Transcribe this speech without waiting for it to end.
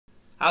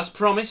As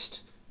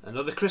promised,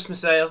 another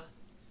Christmas ale,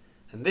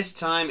 and this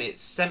time it's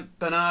St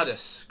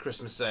Bernardus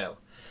Christmas ale.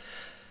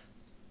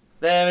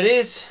 There it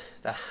is,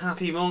 the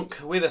happy monk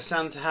with a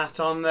Santa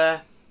hat on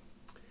there,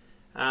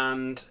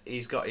 and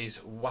he's got his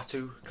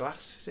Watu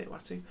glass. Is it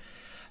Watu?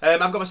 I've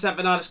got my St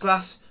Bernardus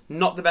glass.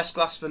 Not the best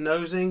glass for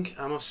nosing,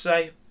 I must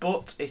say,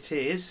 but it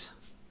is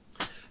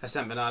a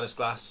St Bernardus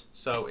glass,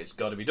 so it's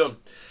got to be done.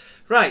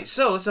 Right,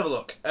 so let's have a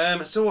look.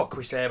 So what can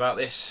we say about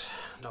this?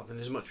 Not that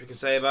there's much we can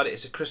say about it.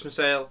 It's a Christmas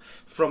ale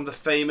from the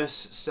famous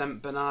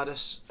St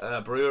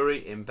Bernardus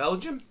brewery in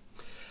Belgium.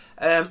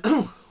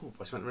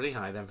 Voice went really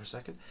high then for a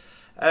second.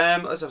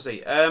 Let's have a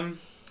see.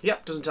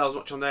 Yep, doesn't tell us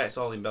much on there. It's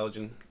all in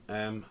Belgium.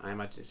 I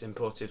imagine it's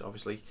imported,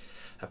 obviously.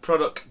 A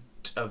product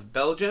of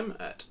Belgium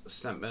at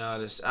St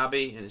Bernardus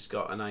Abbey, and it's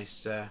got a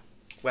nice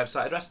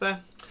website address there,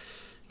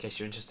 in case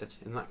you're interested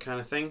in that kind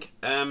of thing.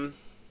 10%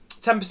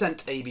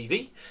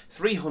 ABV,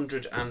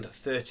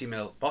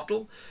 330ml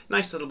bottle.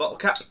 Nice little bottle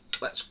cap.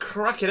 Let's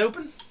crack it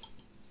open.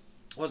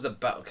 What's the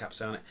bottle cap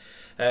say on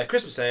it?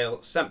 Christmas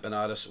ale, St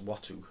Bernardus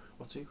Watu.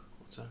 Watu?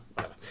 What's that?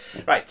 Whatever.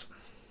 Right.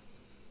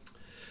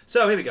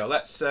 So here we go.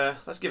 Let's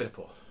give it a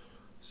pour.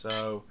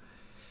 So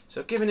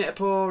giving it a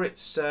pour.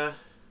 It's again,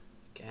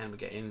 we're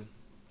getting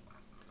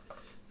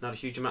not a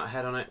huge amount of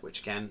head on it,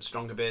 which again,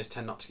 stronger beers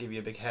tend not to give you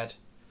a big head.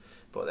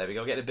 But there we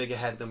go. Getting a bigger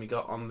head than we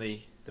got on the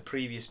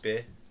previous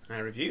beer I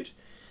reviewed.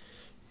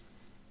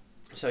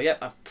 So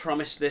yep, I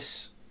promised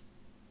this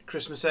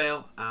Christmas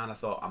ale, and I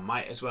thought I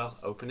might as well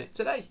open it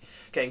today.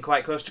 Getting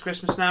quite close to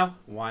Christmas now,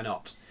 why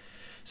not?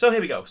 So here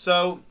we go.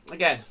 So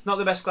again, not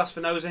the best glass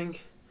for nosing,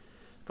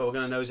 but we're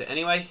going to nose it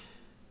anyway.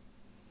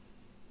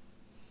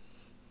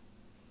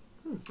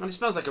 And it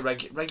smells like a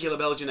regular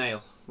Belgian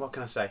ale. What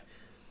can I say?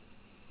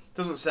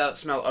 Doesn't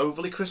smell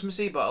overly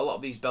Christmassy, but a lot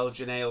of these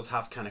Belgian ales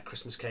have kind of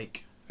Christmas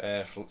cake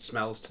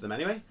smells to them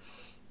anyway.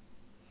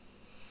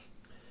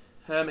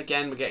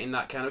 Again, we're getting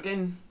that kind of,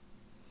 again,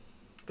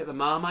 a bit of a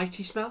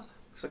Marmitey smell.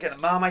 So getting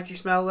a Marmitey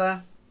smell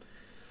there.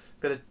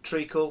 Bit of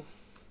treacle,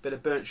 bit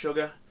of burnt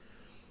sugar.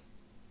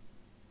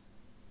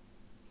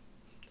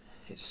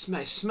 It's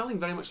smelling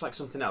very much like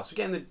something else.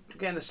 We're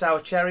getting the sour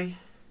cherry.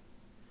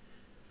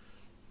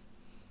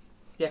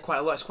 Yeah, quite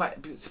a lot.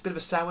 It's a bit of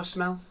a sour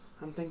smell,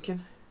 I'm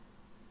thinking.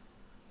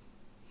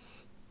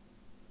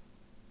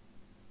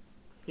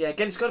 Yeah,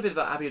 again, it's got a bit of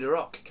that Abbey de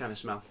Rock kind of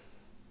smell.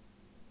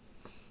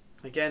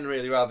 Again,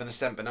 really, rather than a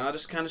St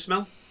Bernardus kind of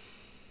smell.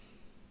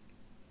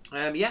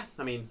 Yeah,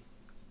 I mean,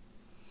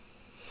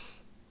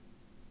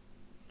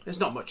 there's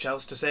not much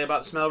else to say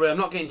about the smell, really. I'm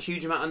not getting a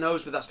huge amount of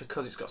nose, but that's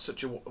because it's got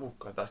such a... Oh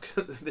God,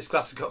 this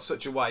glass has got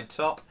such a wide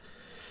top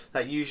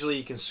that usually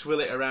you can swill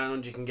it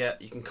around, you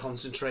can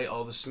concentrate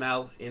all the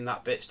smell in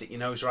that bit, stick your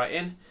nose right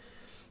in,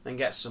 and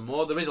get some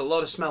more. There is a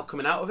lot of smell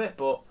coming out of it,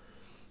 but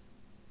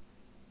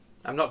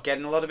I'm not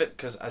getting a lot of it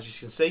because, as you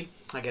can see,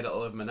 I get it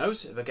all over my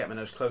nose if I get my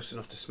nose close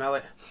enough to smell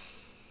it.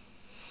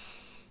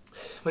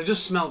 But it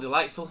does smell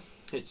delightful.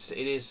 It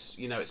is,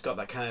 you know, it's got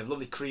that kind of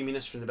lovely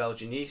creaminess from the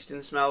Belgian yeast in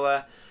the smell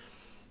there.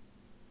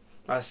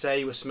 As I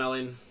say, we're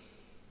smelling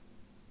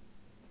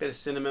a bit of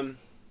cinnamon.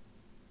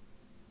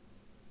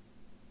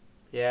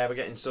 Yeah, we're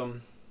getting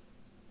some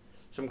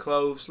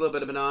cloves, a little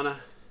bit of banana.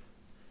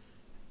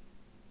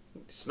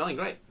 It's smelling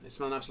great. It's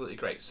smelling absolutely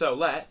great. So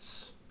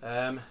let's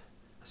have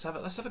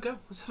a go.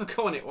 Let's have a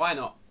go on it. Why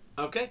not?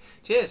 Okay.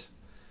 Cheers.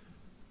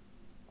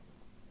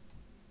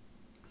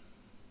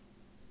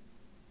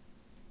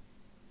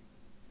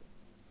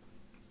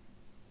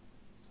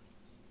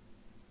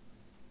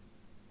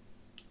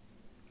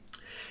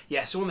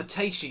 Yeah, so on the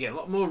taste you get a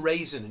lot more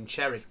raisin and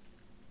cherry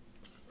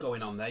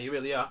going on there. You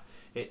really are.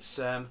 It's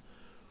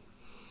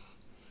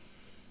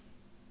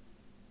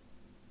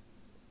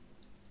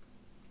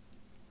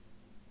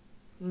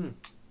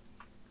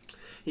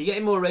you're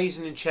getting more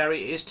raisin and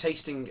cherry. It is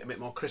tasting a bit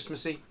more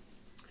Christmassy.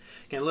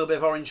 Getting a little bit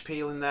of orange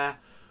peel in there.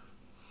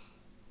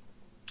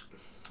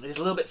 It is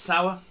a little bit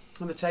sour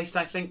on the taste,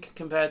 I think,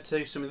 compared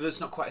to some of the others.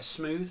 Not quite as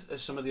smooth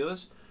as some of the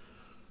others.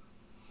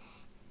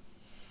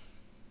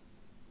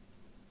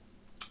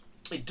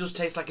 It does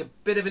taste like a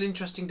bit of an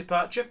interesting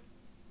departure.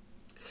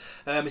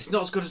 It's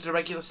not as good as the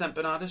regular St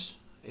Bernardus.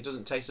 It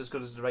doesn't taste as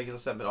good as the regular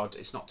St Bernardus.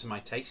 It's not to my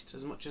taste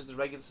as much as the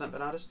regular St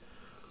Bernardus.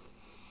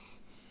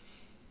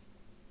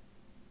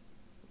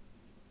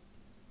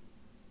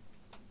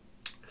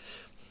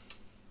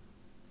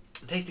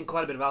 Tasting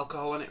quite a bit of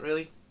alcohol in it,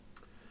 really.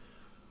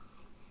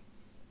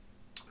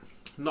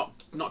 Not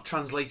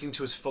translating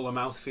to as full a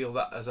mouthfeel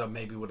that as I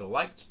maybe would have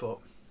liked, but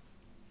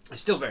it's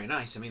still very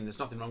nice. I mean, there's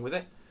nothing wrong with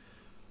it.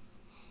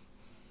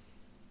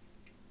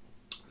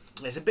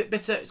 It's a bit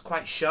bitter. It's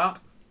quite sharp.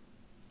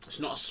 It's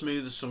not as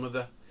smooth as some of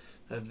the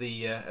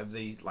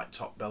like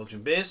top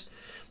Belgian beers.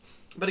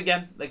 But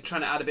again, they're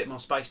trying to add a bit more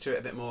spice to it,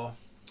 a bit more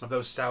of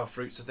those sour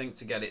fruits, I think,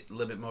 to get it a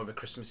little bit more of a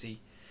Christmassy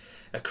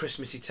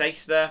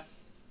taste there.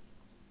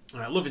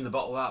 Loving the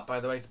bottle art, by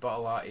the way. The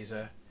bottle art is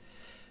an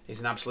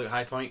absolute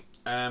high point.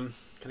 Can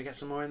I get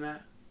some more in there?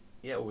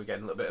 Yeah, we're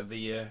getting a little bit of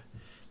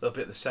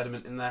the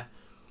sediment in there.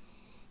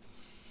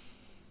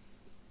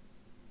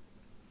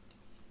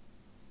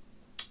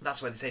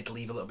 That's why they say to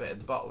leave a little bit in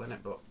the bottle,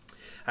 innit? But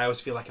I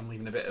always feel like I'm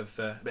leaving a bit of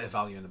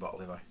value in the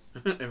bottle if I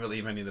if I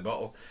leave any in the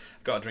bottle.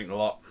 I've got to drink a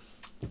lot.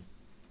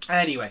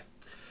 Anyway,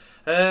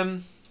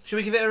 should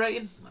we give it a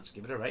rating? Let's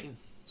give it a rating.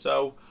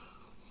 So,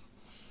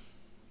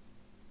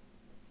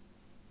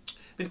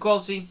 the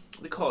quality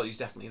is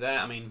definitely there.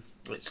 I mean,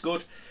 it's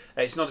good.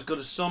 It's not as good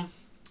as some,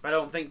 I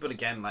don't think, but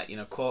again, like, you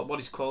know, what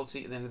is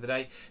quality at the end of the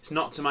day? It's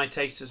not to my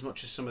taste as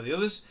much as some of the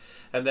others,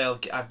 and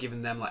I've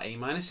given them like A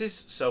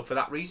minuses. So for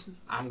that reason,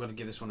 I'm going to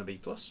give this one a B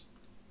plus.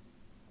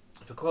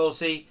 For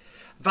quality,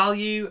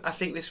 value, I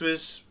think this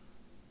was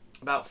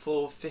about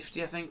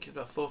 450. I think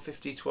about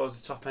 450 towards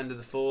the top end of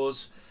the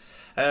fours.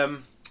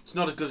 It's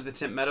not as good as the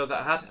Tint Meadow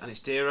that I had, and it's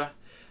dearer.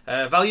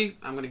 Value,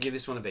 I'm going to give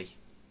this one a B.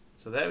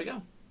 So there we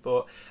go.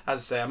 But as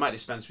I say, I might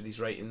dispense with these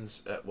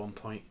ratings at one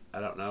point. I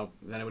don't know.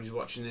 If anybody's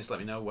watching this, let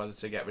me know whether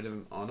to get rid of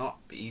them or not.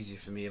 It'd be easier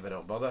for me if I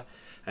don't bother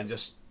and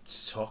just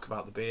talk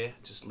about the beer,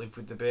 just live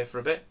with the beer for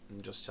a bit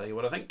and just tell you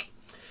what I think.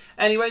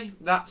 Anyway,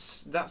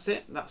 that's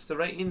it. That's the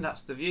rating.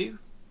 That's the view.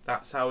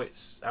 That's how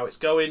it's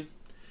going.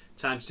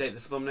 Time to take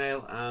the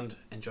thumbnail and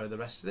enjoy the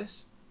rest of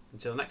this.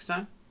 Until next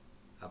time,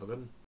 have a good one.